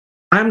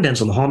I'm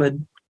Denzel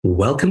Mohammed.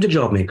 Welcome to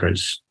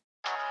Jobmakers.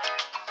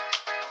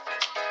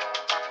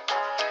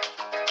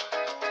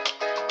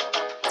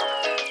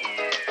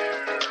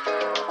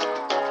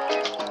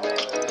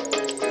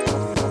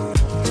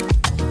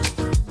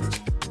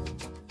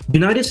 The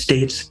United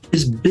States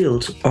is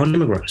built on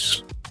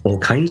immigrants, all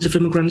kinds of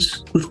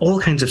immigrants with all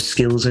kinds of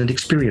skills and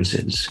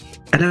experiences.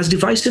 And as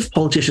divisive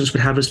politicians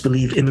would have us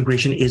believe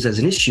immigration is as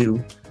an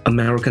issue,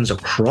 Americans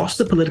across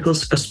the political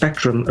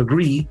spectrum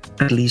agree,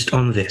 at least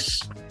on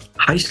this.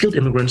 High-skilled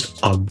immigrants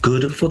are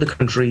good for the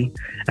country,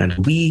 and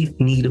we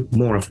need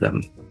more of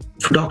them.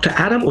 For Dr.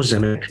 Adam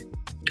Ozimek,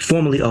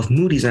 formerly of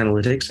Moody's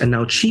Analytics and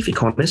now Chief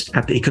Economist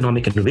at the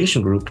Economic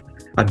Innovation Group,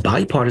 a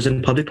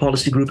bipartisan public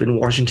policy group in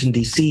Washington,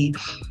 D.C.,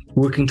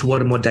 working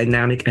toward a more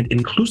dynamic and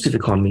inclusive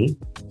economy,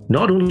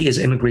 not only is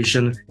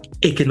immigration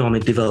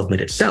economic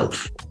development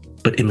itself,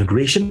 but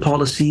immigration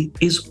policy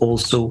is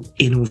also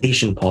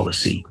innovation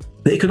policy.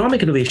 The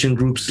Economic Innovation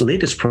Group's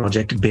latest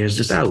project bears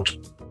this out.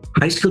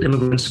 High-skilled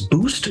immigrants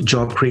boost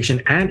job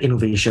creation and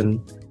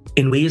innovation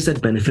in ways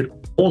that benefit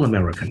all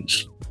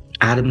Americans.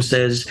 Adam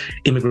says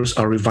immigrants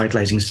are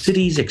revitalizing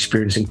cities,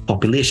 experiencing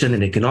population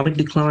and economic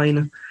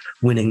decline,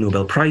 winning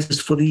Nobel Prizes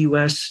for the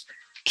US,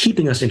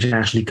 keeping us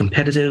internationally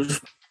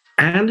competitive,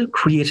 and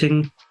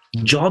creating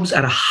jobs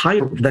at a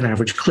higher than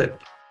average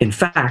clip. In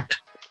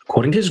fact,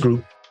 according to his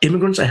group,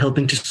 immigrants are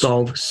helping to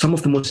solve some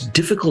of the most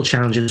difficult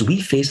challenges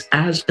we face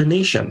as a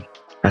nation,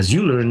 as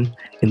you learn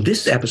in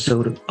this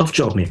episode of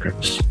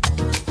Jobmakers.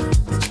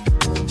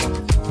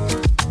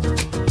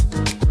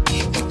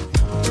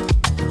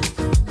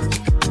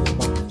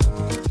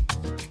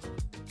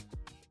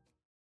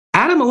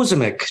 Adam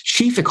Ozimek,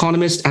 Chief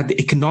Economist at the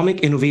Economic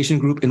Innovation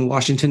Group in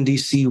Washington,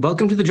 D.C.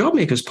 Welcome to the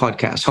Jobmakers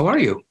podcast. How are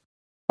you?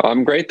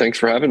 I'm great. Thanks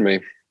for having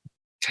me.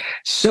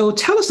 So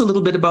tell us a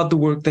little bit about the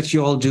work that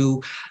you all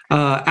do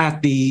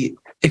at the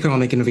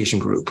Economic Innovation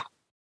Group.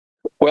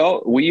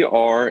 Well, we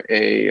are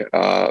a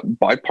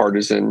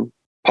bipartisan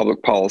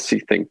public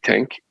policy think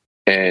tank,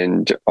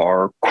 and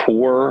our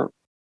core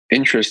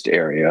interest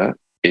area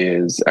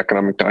is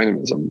economic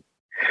dynamism.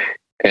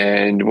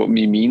 And what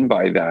we mean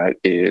by that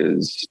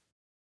is,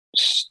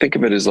 think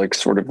of it as like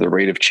sort of the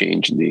rate of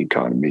change in the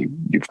economy.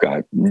 You've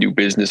got new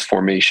business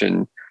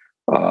formation,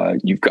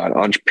 you've got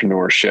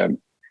entrepreneurship,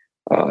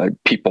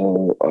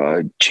 people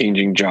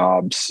changing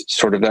jobs,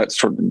 sort of that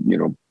sort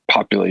of,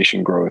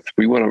 population growth.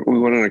 We want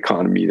an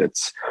economy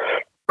that's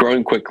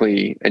growing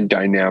quickly and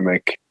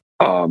dynamic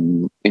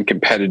and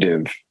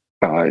competitive,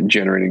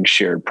 generating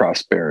shared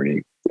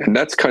prosperity. And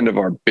that's kind of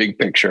our big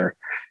picture.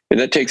 And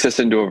that takes us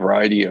into a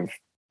variety of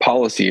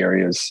policy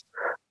areas.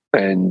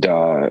 And,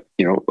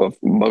 of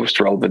most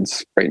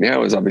relevance right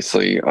now is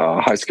obviously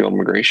high-skilled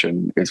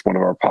immigration is one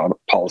of our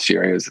policy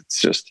areas.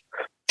 It's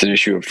an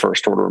issue of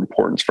first-order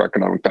importance for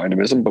economic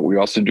dynamism, but we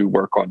also do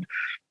work on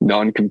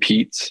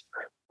non-competes,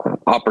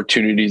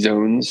 opportunity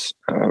zones,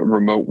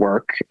 remote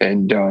work,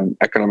 and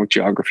economic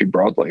geography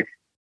broadly.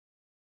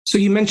 So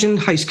you mentioned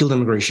high-skilled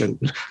immigration.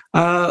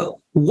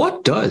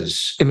 What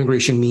does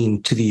immigration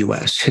mean to the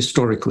U.S.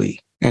 historically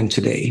and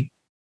today?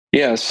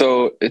 Yeah,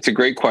 so it's a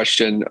great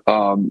question.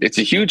 It's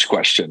a huge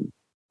question,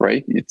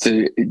 right?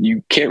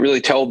 You can't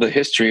really tell the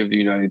history of the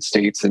United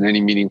States in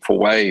any meaningful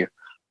way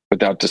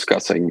without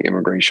discussing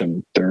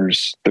immigration.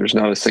 There's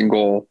not a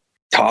single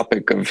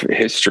topic of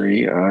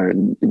history,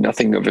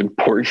 nothing of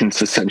importance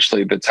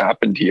essentially that's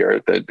happened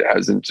here that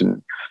hasn't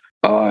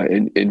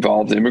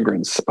involved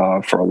immigrants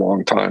for a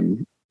long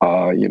time.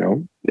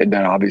 And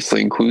that obviously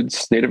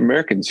includes Native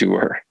Americans who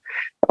are,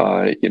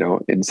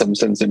 in some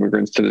sense,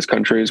 immigrants to this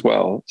country as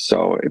well.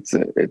 So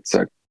it's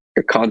a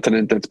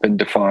continent that's been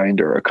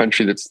defined, or a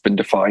country that's been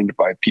defined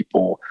by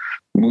people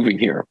moving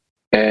here.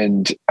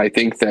 And I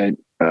think that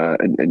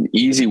an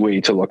easy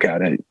way to look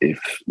at it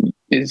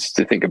is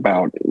to think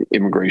about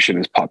immigration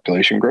as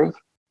population growth.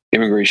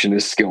 Immigration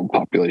is skilled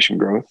population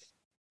growth,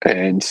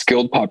 and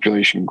skilled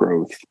population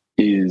growth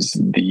is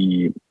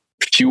the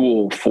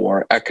fuel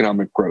for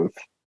economic growth,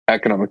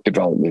 economic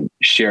development,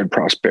 shared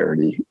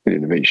prosperity, and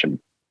innovation.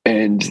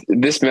 And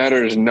this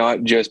matters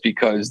not just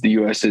because the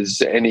U.S.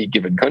 is any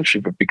given country,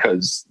 but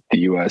because the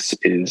U.S.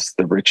 is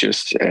the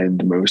richest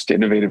and most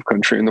innovative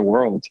country in the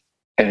world.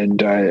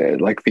 And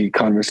like the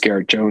economist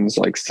Garrett Jones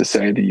likes to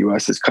say, the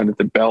U.S. is kind of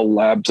the Bell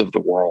Labs of the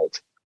world.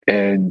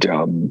 And,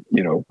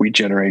 we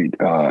generate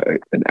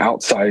an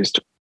outsized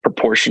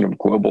proportion of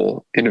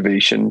global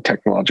innovation,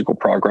 technological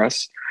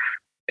progress,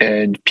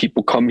 and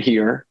people come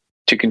here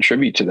to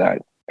contribute to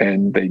that.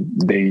 And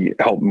they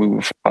help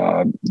move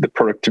the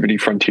productivity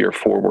frontier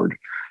forward.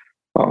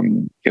 I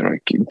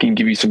can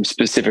give you some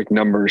specific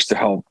numbers to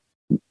help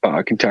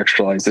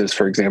contextualize this.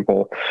 For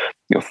example,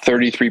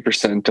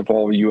 33% of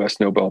all U.S.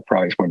 Nobel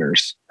Prize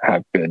winners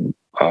have been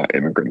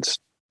immigrants.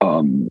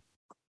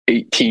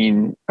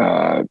 18%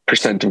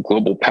 of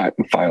global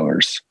patent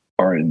filers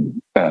are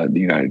in the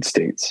United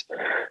States.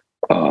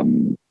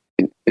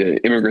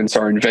 Immigrants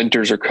are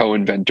inventors or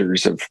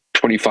co-inventors of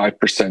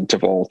 25%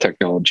 of all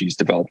technologies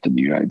developed in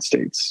the United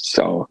States.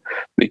 So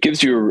it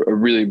gives you a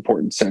really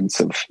important sense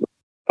of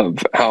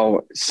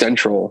how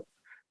central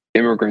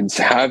immigrants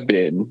have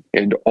been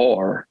and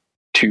are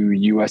to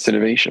U.S.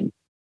 innovation.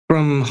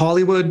 From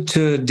Hollywood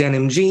to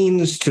denim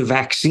jeans to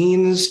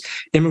vaccines,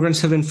 immigrants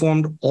have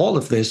informed all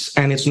of this,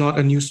 and it's not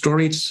a new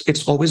story.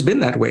 It's always been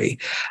that way.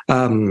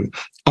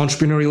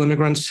 Entrepreneurial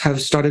immigrants have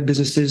started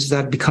businesses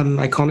that become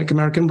iconic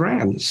American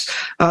brands.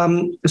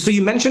 So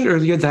you mentioned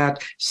earlier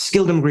that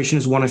skilled immigration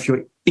is one of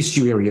your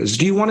issue areas.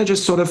 Do you want to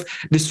just sort of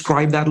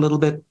describe that a little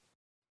bit?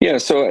 Yeah.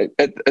 So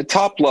at a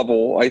top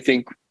level, I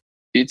think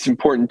it's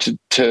important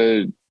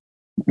to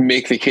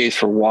make the case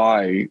for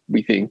why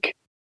we think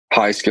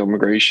high skill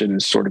immigration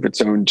is sort of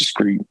its own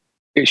discrete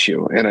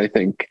issue. And I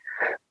think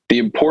the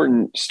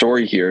important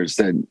story here is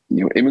that,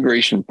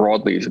 immigration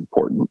broadly is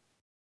important.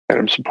 And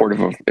I'm supportive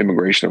of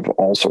immigration of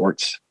all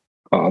sorts.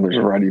 There's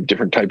a variety of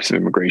different types of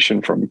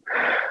immigration, from,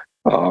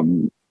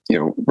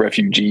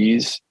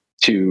 refugees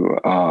to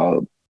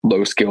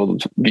low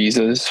skilled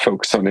visas,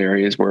 focused on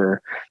areas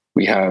where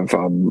we have,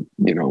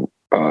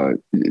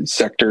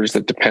 sectors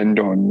that depend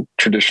on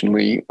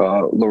traditionally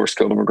lower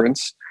skilled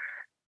immigrants.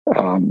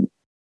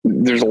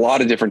 There's a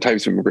lot of different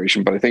types of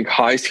immigration, but I think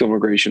high skill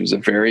immigration is a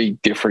very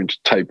different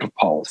type of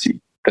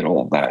policy than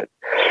all of that,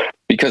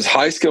 because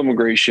high skill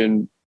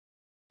immigration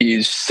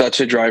is such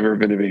a driver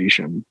of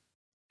innovation.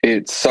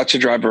 It's such a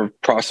driver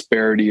of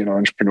prosperity and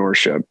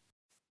entrepreneurship.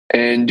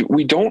 And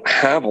we don't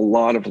have a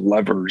lot of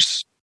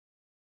levers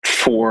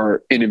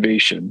for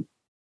innovation,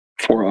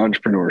 for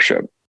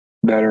entrepreneurship,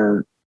 that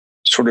are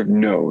sort of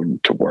known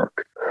to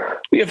work.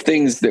 We have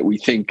things that we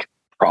think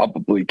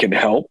probably can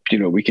help.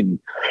 We can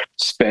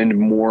spend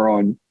more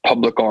on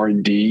public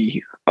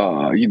R&D.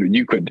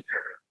 You could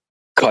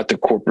cut the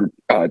corporate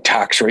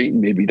tax rate,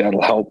 and maybe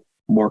that'll help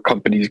more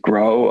companies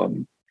grow.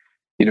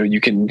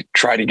 You can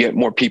try to get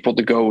more people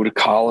to go to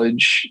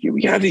college.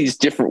 We have these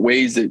different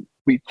ways that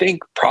we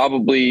think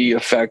probably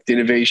affect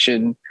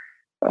innovation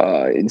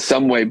in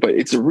some way, but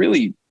it's a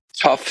really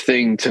tough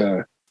thing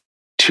to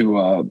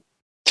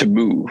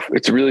move.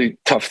 It's a really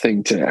tough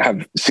thing to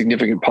have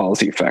significant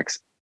policy effects.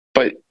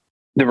 But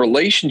the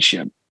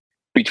relationship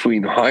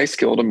between high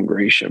skilled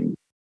immigration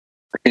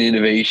and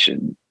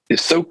innovation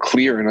is so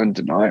clear and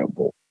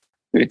undeniable.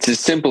 It's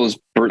as simple as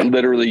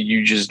literally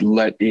you just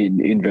let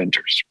in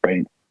inventors,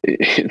 right?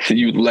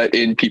 You let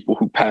in people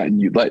who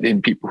patent, you let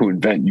in people who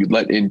invent, you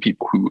let in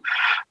people who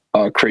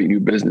create new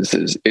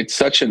businesses. It's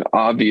such an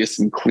obvious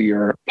and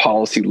clear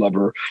policy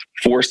lever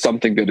for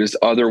something that is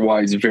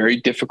otherwise very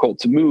difficult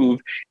to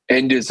move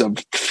and is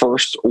of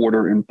first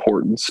order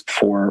importance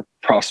for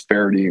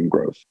prosperity and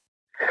growth.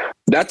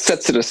 That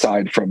sets it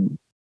aside from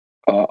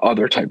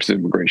other types of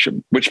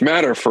immigration, which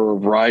matter for a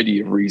variety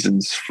of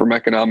reasons, from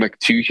economic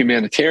to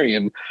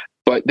humanitarian,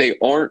 but they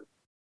aren't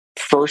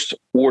first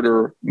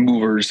order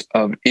movers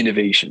of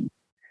innovation.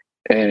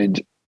 And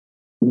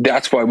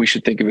that's why we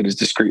should think of it as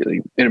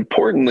discretely. And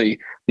importantly,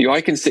 I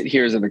can sit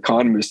here as an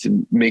economist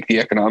and make the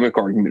economic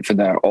argument for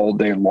that all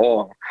day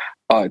long.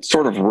 It's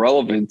sort of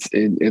relevant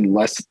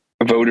unless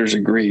voters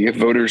agree. If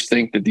voters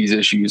think that these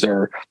issues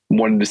are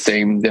one and the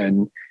same,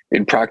 then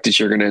in practice,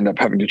 you're going to end up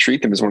having to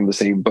treat them as one and the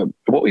same. But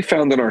what we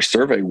found in our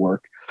survey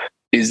work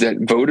is that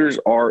voters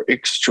are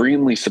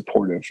extremely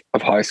supportive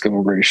of high skill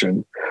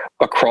immigration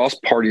across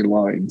party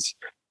lines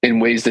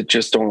in ways that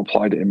just don't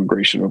apply to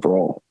immigration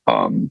overall.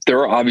 There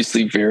are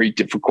obviously very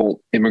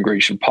difficult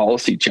immigration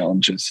policy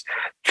challenges,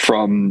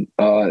 from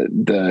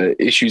the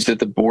issues at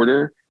the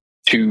border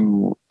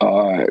to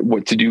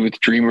what to do with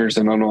dreamers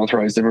and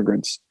unauthorized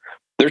immigrants.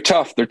 They're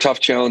tough. They're tough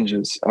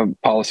challenges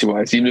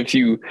policy-wise. Even if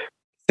you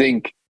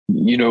think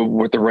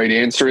what the right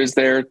answer is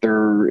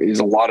there is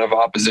a lot of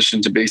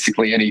opposition to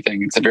basically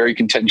anything. It's a very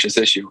contentious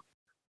issue.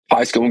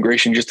 High skill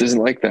immigration just isn't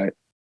like that.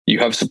 You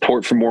have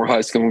support for more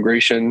high skill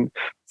immigration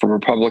from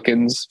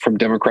Republicans, from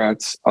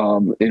Democrats,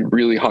 in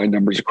really high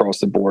numbers across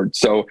the board.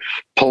 So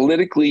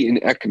politically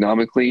and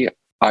economically,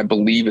 I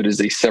believe it is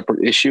a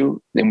separate issue,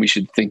 and we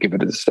should think of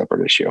it as a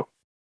separate issue.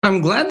 I'm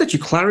glad that you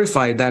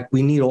clarified that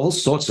we need all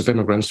sorts of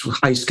immigrants,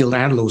 high skilled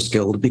and low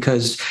skilled,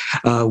 because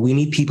we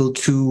need people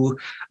to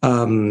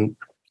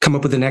come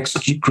up with the next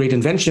great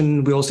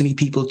invention. We also need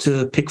people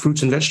to pick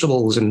fruits and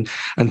vegetables and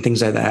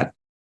things like that.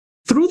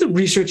 Through the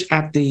research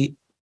at the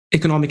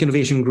Economic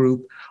Innovation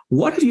Group,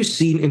 what have you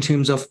seen in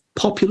terms of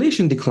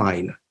population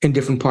decline in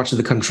different parts of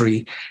the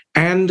country?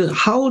 And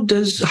how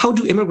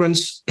do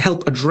immigrants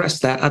help address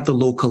that at the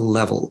local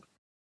level?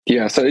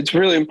 Yeah, so it's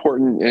really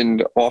important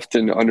and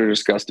often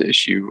under-discussed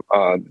issue,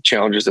 the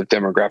challenges of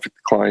demographic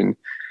decline.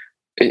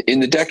 In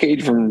the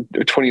decade from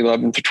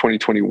 2011 to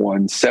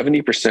 2021,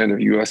 70%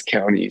 of U.S.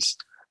 counties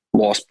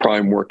lost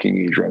prime working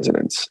age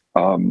residents.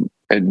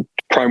 And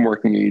prime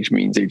working age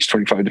means age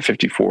 25 to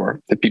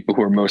 54, the people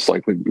who are most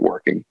likely to be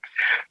working.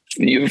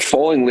 You have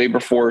falling labor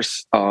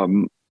force.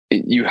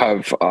 You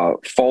have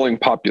falling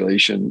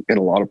population in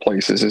a lot of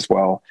places as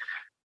well.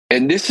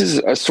 And this is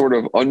a sort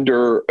of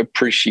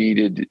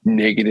underappreciated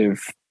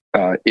negative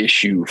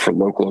issue for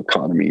local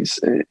economies.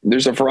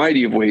 There's a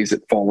variety of ways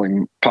that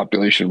falling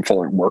population,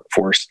 falling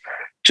workforce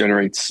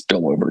generates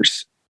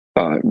spillovers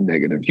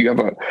negative. You have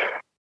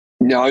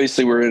Now,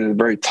 obviously, we're in a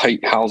very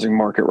tight housing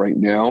market right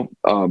now,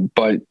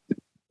 but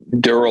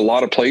there were a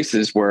lot of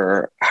places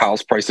where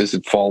house prices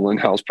had fallen,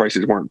 house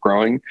prices weren't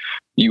growing.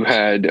 You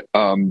had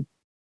a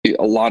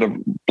lot of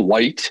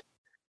blight.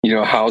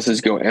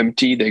 Houses go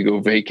empty, they go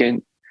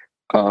vacant.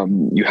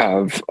 You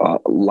have a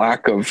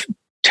lack of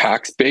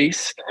tax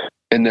base,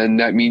 and then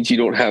that means you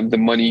don't have the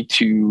money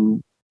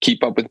to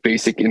keep up with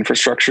basic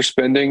infrastructure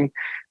spending.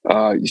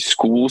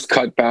 Schools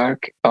cut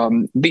back.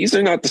 These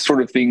are not the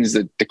sort of things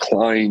that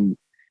decline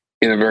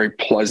in a very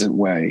pleasant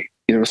way.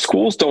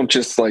 Schools don't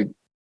just like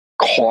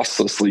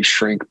costlessly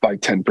shrink by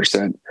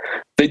 10%.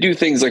 They do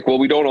things like, well,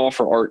 we don't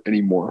offer art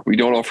anymore. We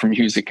don't offer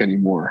music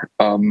anymore.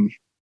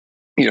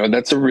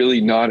 That's a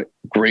really not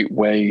great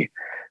way.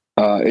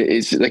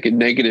 It's like a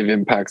negative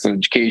impacts on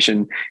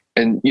education.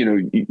 And,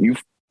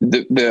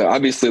 the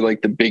obviously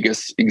like the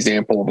biggest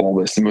example of all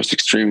this, the most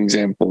extreme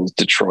example is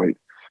Detroit.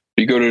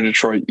 You go to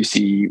Detroit, you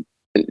see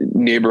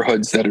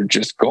neighborhoods that are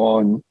just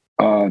gone.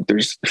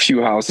 There's a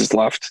few houses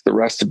left. The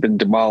rest have been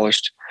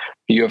demolished.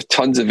 You have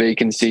tons of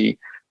vacancy,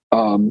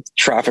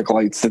 traffic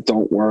lights that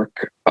don't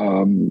work.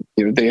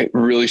 They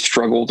really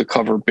struggle to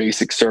cover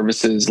basic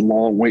services,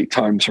 long wait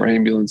times for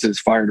ambulances,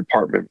 fire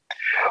department,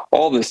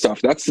 all this stuff.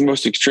 That's the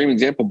most extreme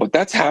example, but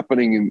that's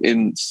happening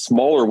in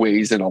smaller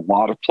ways in a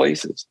lot of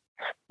places.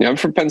 I'm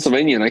from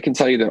Pennsylvania, and I can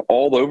tell you that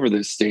all over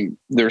this state,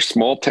 there are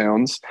small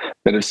towns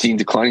that have seen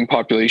declining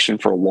population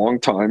for a long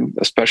time,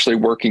 especially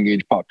working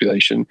age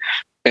population.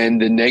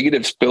 And the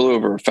negative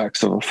spillover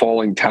effects of a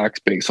falling tax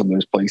base on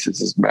those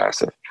places is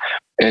massive.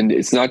 And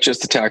it's not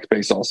just the tax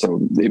base also.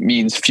 It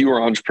means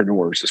fewer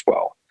entrepreneurs as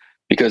well.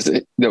 Because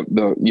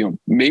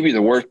maybe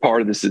the worst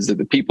part of this is that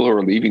the people who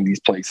are leaving these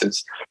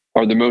places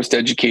are the most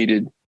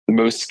educated, the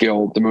most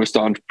skilled, the most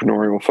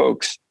entrepreneurial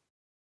folks.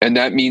 And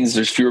that means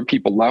there's fewer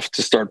people left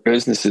to start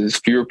businesses,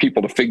 fewer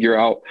people to figure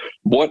out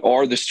what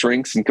are the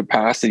strengths and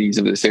capacities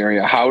of this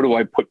area. How do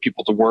I put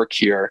people to work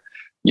here?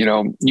 You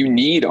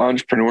need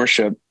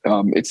entrepreneurship.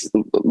 It's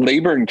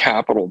labor and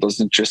capital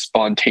doesn't just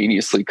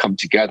spontaneously come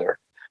together,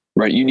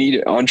 right? You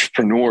need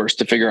entrepreneurs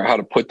to figure out how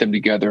to put them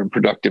together in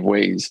productive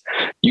ways.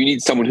 You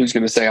need someone who's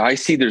going to say, I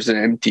see there's an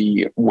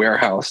empty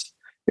warehouse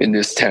in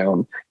this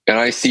town, and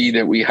I see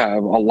that we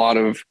have a lot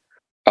of,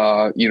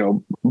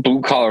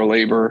 blue collar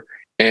labor,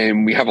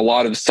 and we have a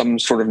lot of some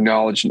sort of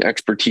knowledge and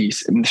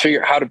expertise, and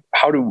figure out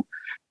how to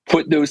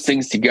put those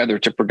things together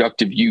to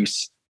productive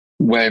use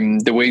when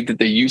the way that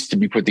they used to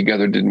be put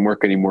together didn't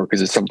work anymore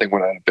because something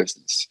went out of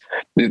business.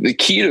 The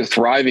key to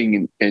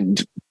thriving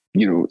and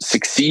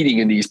succeeding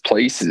in these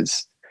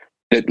places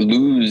that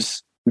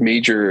lose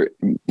major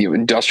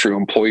industrial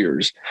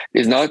employers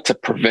is not to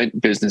prevent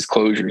business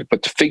closures,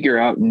 but to figure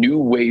out new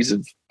ways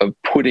of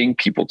putting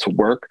people to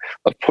work,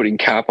 of putting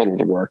capital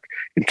to work,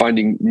 and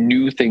finding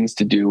new things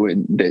to do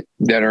and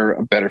that are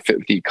a better fit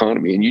with the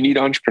economy. And you need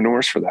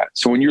entrepreneurs for that.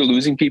 So when you're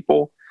losing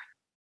people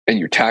and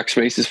your tax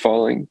base is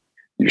falling,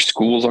 your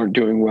schools aren't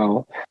doing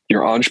well,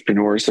 your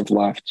entrepreneurs have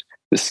left,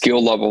 the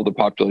skill level of the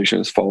population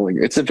is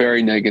falling. It's a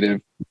very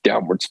negative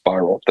downward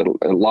spiral that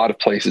a lot of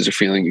places are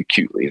feeling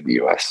acutely in the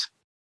U.S.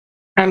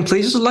 And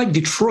places like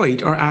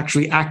Detroit are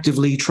actually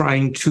actively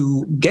trying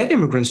to get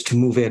immigrants to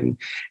move in.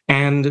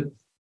 And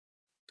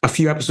a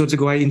few episodes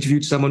ago, I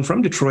interviewed someone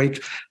from Detroit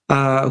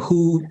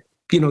who,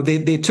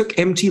 they took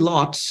empty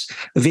lots,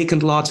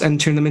 vacant lots, and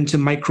turned them into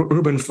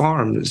micro-urban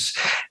farms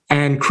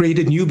and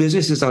created new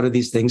businesses out of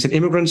these things. And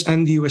immigrants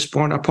and the U.S.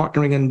 are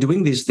partnering and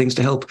doing these things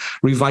to help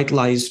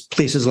revitalize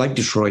places like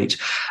Detroit.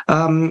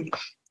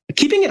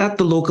 Keeping it at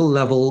the local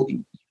level,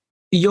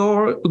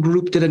 your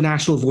group did a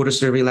national voter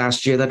survey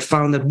last year that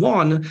found that,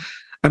 one,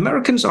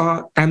 Americans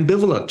are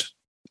ambivalent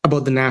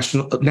about the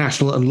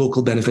national and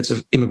local benefits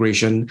of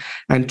immigration,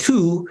 and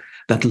two,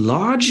 that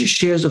large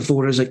shares of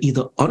voters are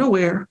either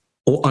unaware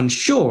or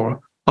unsure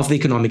of the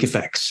economic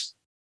effects,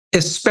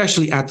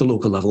 especially at the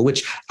local level,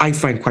 which I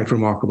find quite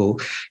remarkable.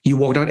 You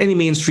walk down any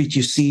main street,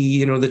 you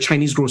see, the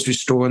Chinese grocery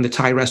store and the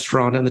Thai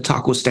restaurant and the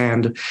taco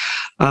stand.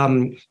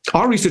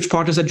 Our research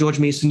partners at George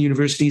Mason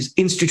University's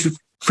Institute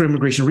for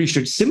Immigration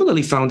Research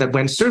similarly found that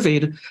when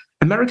surveyed,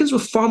 Americans were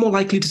far more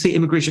likely to say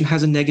immigration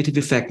has a negative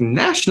effect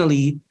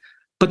nationally,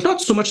 but not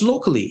so much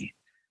locally.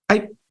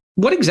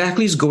 What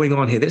exactly is going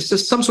on here? There's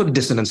just some sort of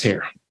dissonance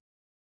here.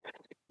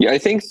 Yeah, I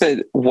think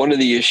that one of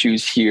the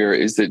issues here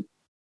is that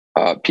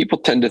people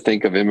tend to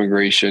think of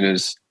immigration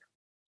as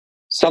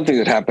something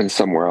that happens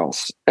somewhere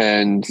else.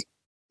 And,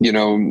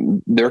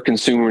 they're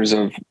consumers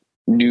of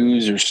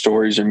news or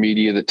stories or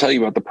media that tell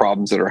you about the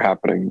problems that are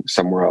happening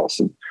somewhere else.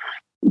 And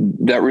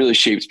that really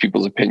shapes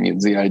people's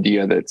opinions, the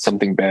idea that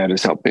something bad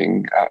is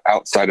happening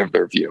outside of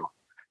their view.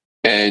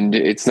 And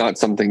it's not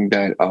something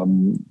that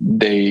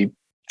they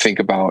think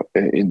about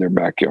in their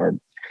backyard.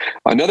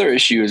 Another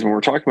issue is when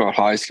we're talking about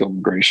high-skilled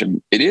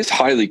immigration, it is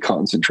highly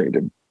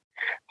concentrated.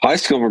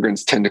 High-skilled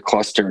immigrants tend to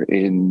cluster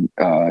in,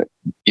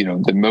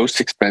 the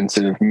most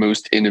expensive,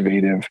 most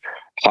innovative,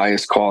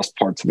 highest cost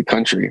parts of the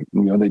country.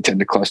 They tend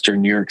to cluster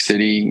in New York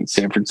City,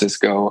 San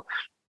Francisco,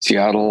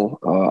 Seattle,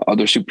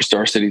 other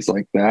superstar cities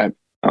like that.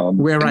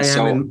 Where I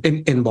am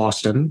in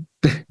Boston.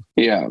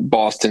 Yeah,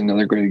 Boston,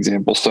 another great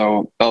example.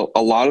 So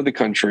a lot of the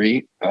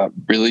country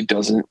really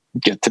doesn't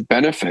get to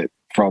benefit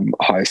from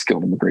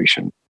high-skilled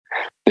immigration.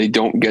 They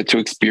don't get to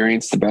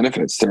experience the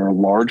benefits. There are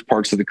large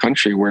parts of the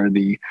country where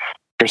the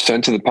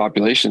percent of the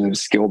population that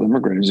is skilled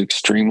immigrant is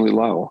extremely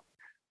low.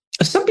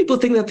 Some people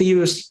think that the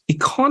U.S.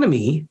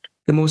 economy,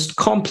 the most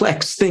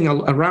complex thing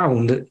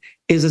around,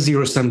 is a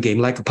zero-sum game,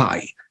 like a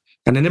pie.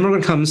 And an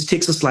immigrant comes,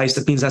 takes a slice,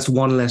 that means that's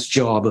one less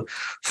job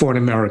for an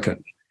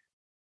American.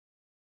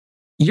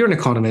 You're an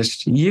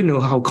economist. You know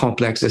how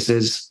complex this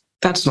is.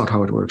 That's not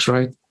how it works,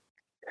 right?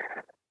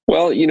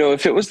 Well,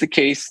 if it was the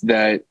case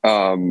that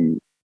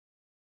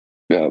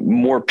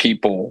more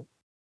people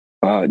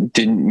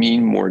didn't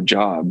mean more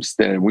jobs,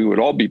 then we would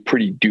all be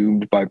pretty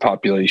doomed by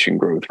population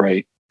growth,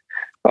 right?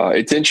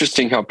 It's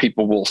interesting how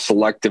people will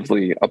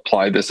selectively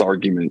apply this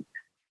argument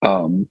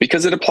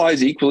because it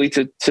applies equally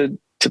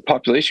to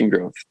population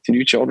growth, to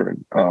new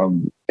children.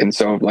 And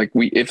so,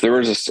 if there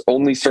was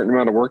only a certain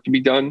amount of work to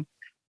be done,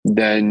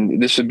 then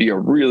this would be a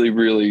really,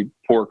 really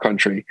poor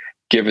country,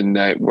 given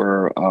that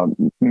we're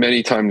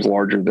many times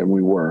larger than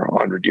we were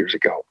 100 years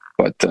ago.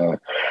 But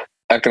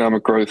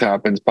economic growth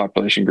happens,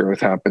 population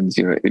growth happens,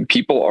 and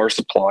people are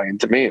supply and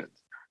demand.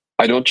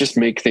 I don't just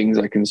make things,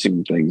 I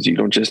consume things. You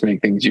don't just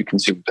make things, you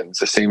consume things.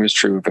 The same is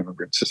true of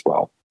immigrants as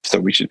well. So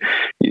we should,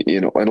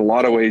 in a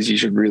lot of ways, you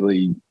should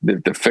really,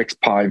 the fixed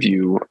pie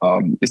view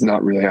is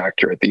not really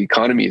accurate. The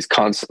economy is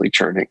constantly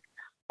churning.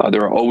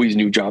 There are always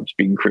new jobs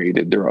being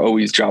created. There are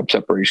always job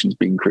separations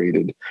being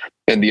created.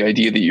 And the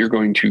idea that you're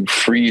going to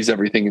freeze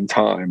everything in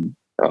time,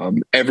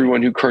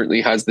 everyone who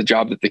currently has the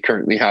job that they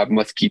currently have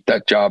must keep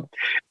that job.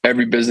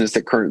 Every business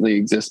that currently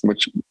exists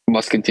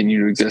must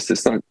continue to exist.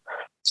 It's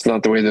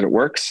not the way that it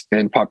works.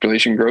 And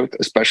population growth,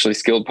 especially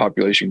skilled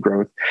population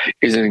growth,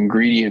 is an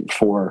ingredient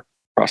for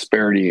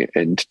prosperity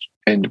and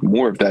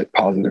more of that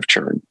positive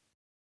churn.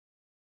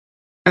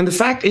 And the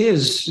fact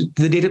is,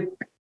 the data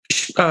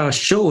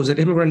shows that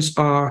immigrants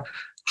are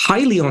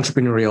highly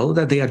entrepreneurial,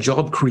 that they are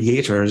job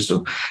creators,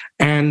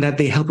 and that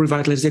they help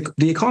revitalize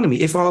the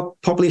economy. If our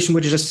population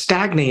were to just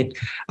stagnate,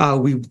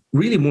 we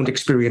really won't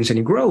experience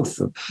any growth.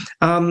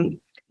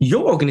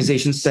 Your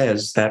organization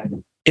says that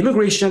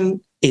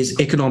immigration is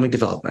economic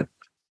development.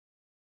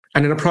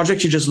 And in a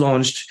project you just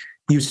launched,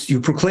 you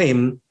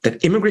proclaim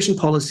that immigration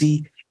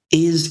policy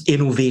is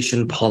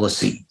innovation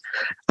policy.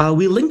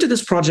 We'll link to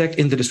this project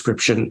in the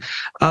description.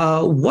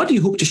 What do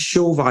you hope to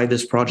show via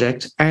this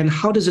project, and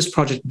how does this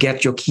project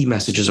get your key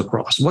messages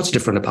across? What's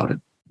different about it?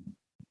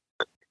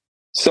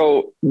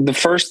 So the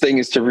first thing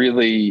is to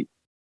really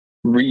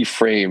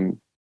reframe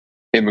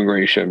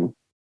immigration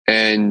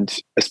and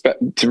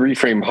to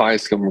reframe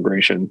high-skilled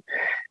immigration.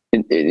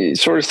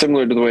 It's sort of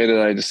similar to the way that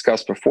I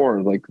discussed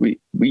before. Like we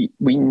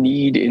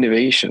need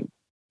innovation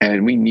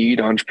and we need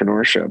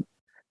entrepreneurship.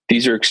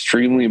 These are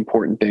extremely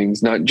important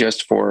things, not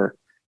just for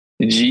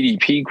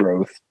GDP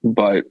growth,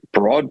 but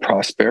broad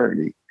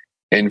prosperity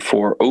and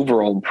for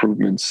overall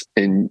improvements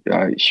in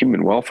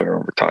human welfare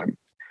over time.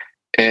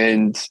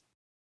 And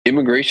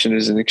immigration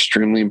is an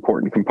extremely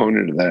important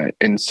component of that.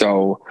 And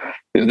so,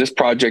 this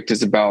project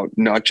is about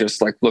not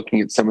just like looking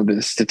at some of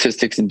the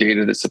statistics and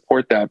data that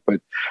support that,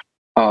 but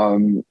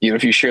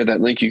if you share that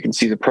link, you can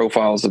see the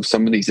profiles of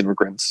some of these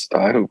immigrants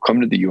who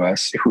come to the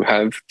U.S., who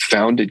have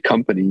founded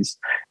companies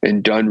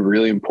and done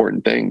really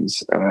important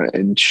things,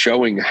 and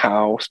showing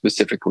how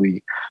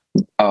specifically,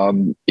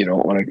 on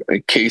a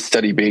case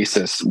study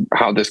basis,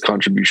 how this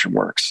contribution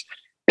works.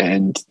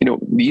 And,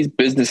 these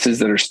businesses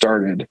that are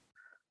started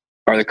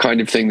are the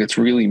kind of thing that's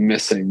really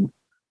missing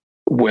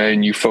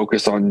when you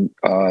focus on,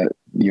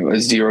 a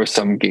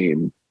zero-sum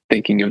game,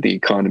 thinking of the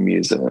economy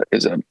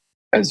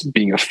as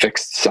being a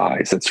fixed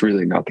size. That's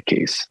really not the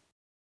case.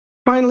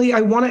 Finally,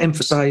 I want to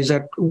emphasize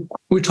that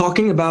we're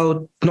talking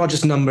about not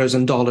just numbers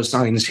and dollar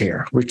signs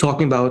here. We're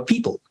talking about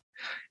people.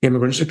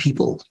 Immigrants are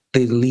people.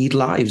 They lead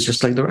lives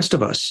just like the rest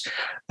of us.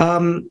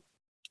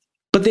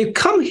 But they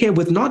come here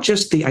with not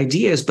just the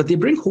ideas, but they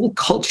bring whole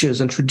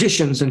cultures and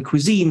traditions and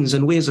cuisines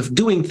and ways of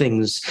doing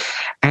things.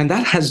 And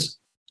that has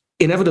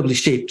inevitably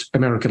shaped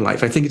American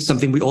life. I think it's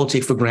something we all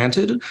take for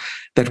granted,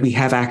 that we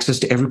have access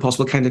to every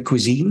possible kind of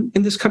cuisine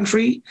in this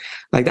country.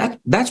 Like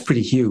that's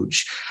pretty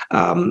huge.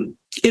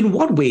 In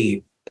what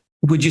way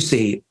would you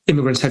say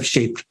immigrants have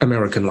shaped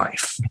American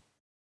life?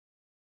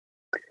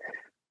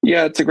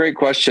 Yeah, it's a great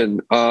question.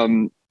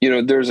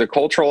 There's a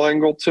cultural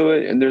angle to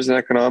it and there's an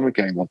economic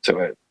angle to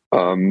it.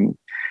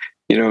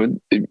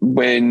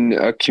 When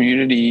a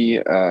community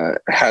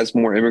has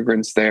more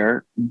immigrants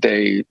there,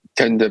 they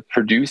tend to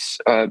produce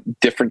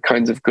different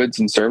kinds of goods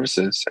and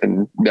services,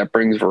 and that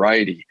brings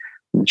variety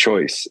and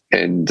choice.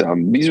 And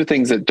these are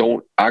things that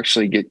don't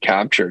actually get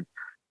captured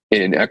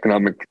in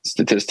economic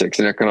statistics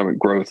and economic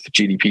growth,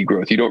 GDP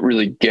growth. You don't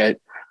really get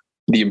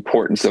the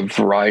importance of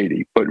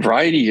variety, but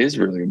variety is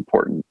really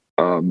important.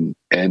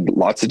 and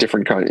lots of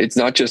different kinds. It's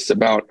not just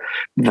about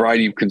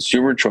variety of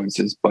consumer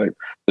choices, but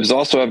there's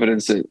also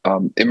evidence that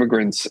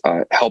immigrants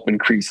help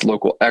increase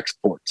local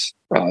exports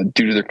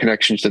due to their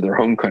connections to their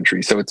home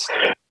country. So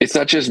it's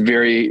not just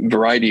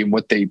variety in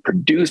what they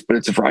produce, but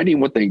it's a variety in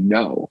what they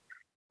know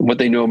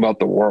about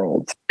the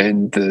world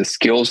and the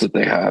skills that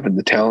they have and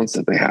the talents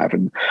that they have.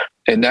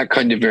 And that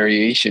kind of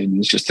variation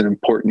is just an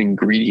important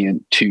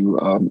ingredient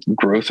to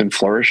growth and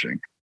flourishing.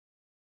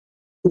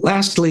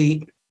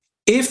 Lastly,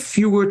 if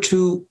you were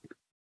to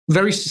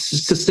very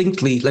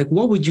succinctly,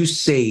 what would you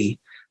say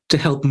to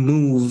help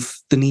move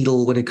the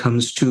needle when it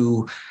comes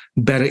to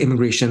better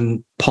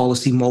immigration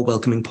policy, more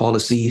welcoming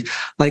policy?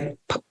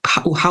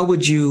 How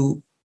would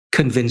you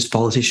convince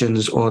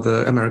politicians or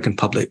the American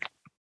public?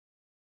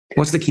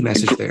 What's the key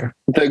message there?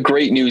 The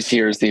great news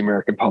here is the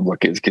American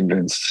public is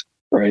convinced,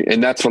 right?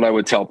 And that's what I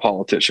would tell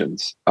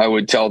politicians. I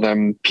would tell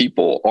them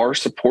people are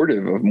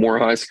supportive of more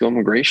high-skill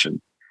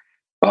immigration.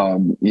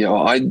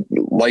 I'd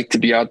like to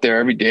be out there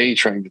every day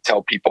trying to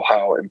tell people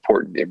how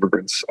important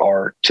immigrants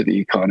are to the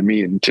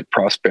economy and to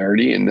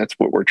prosperity, and that's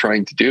what we're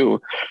trying to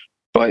do.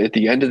 But at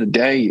the end of the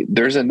day,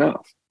 there's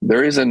enough.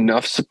 There is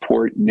enough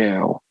support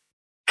now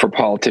for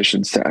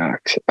politicians to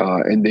act,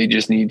 and they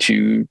just need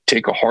to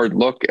take a hard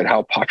look at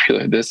how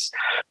popular this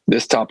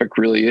topic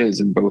really is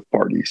in both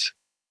parties.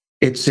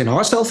 It's in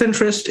our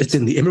self-interest. It's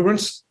in the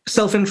immigrants'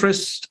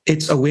 self-interest.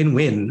 It's a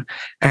win-win.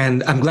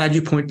 And I'm glad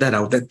you point that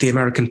out, that the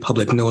American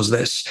public knows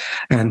this,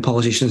 and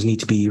politicians need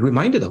to be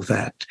reminded of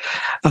that.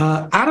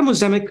 Adam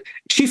Ozimek,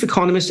 Chief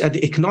Economist at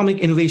the Economic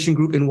Innovation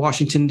Group in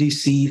Washington,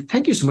 D.C.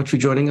 Thank you so much for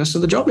joining us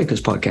on the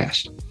Jobmakers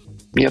podcast.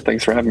 Yeah,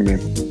 thanks for having me.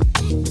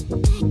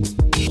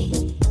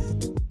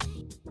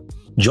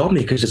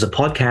 Jobmakers is a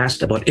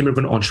podcast about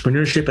immigrant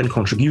entrepreneurship and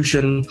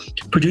contribution,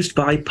 produced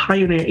by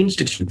Pioneer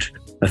Institute,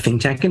 a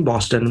think tank in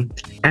Boston,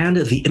 and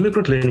the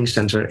Immigrant Learning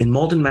Center in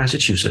Malden,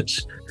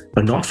 Massachusetts,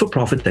 a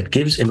not-for-profit that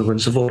gives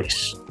immigrants a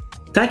voice.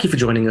 Thank you for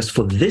joining us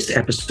for this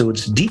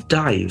episode's deep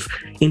dive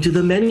into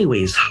the many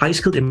ways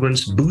high-skilled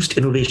immigrants boost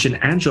innovation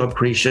and job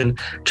creation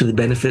to the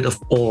benefit of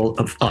all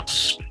of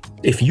us.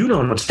 If you know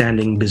an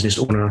outstanding business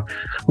owner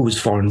who is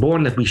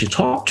foreign-born that we should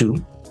talk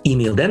to,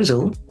 email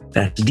Denzil,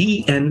 that's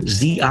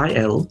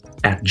DNZIL,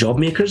 at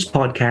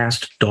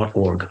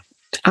jobmakerspodcast.org.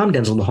 I'm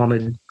Denzil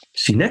Muhammad.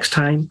 See you next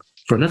time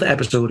for another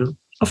episode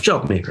of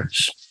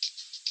Jobmakers.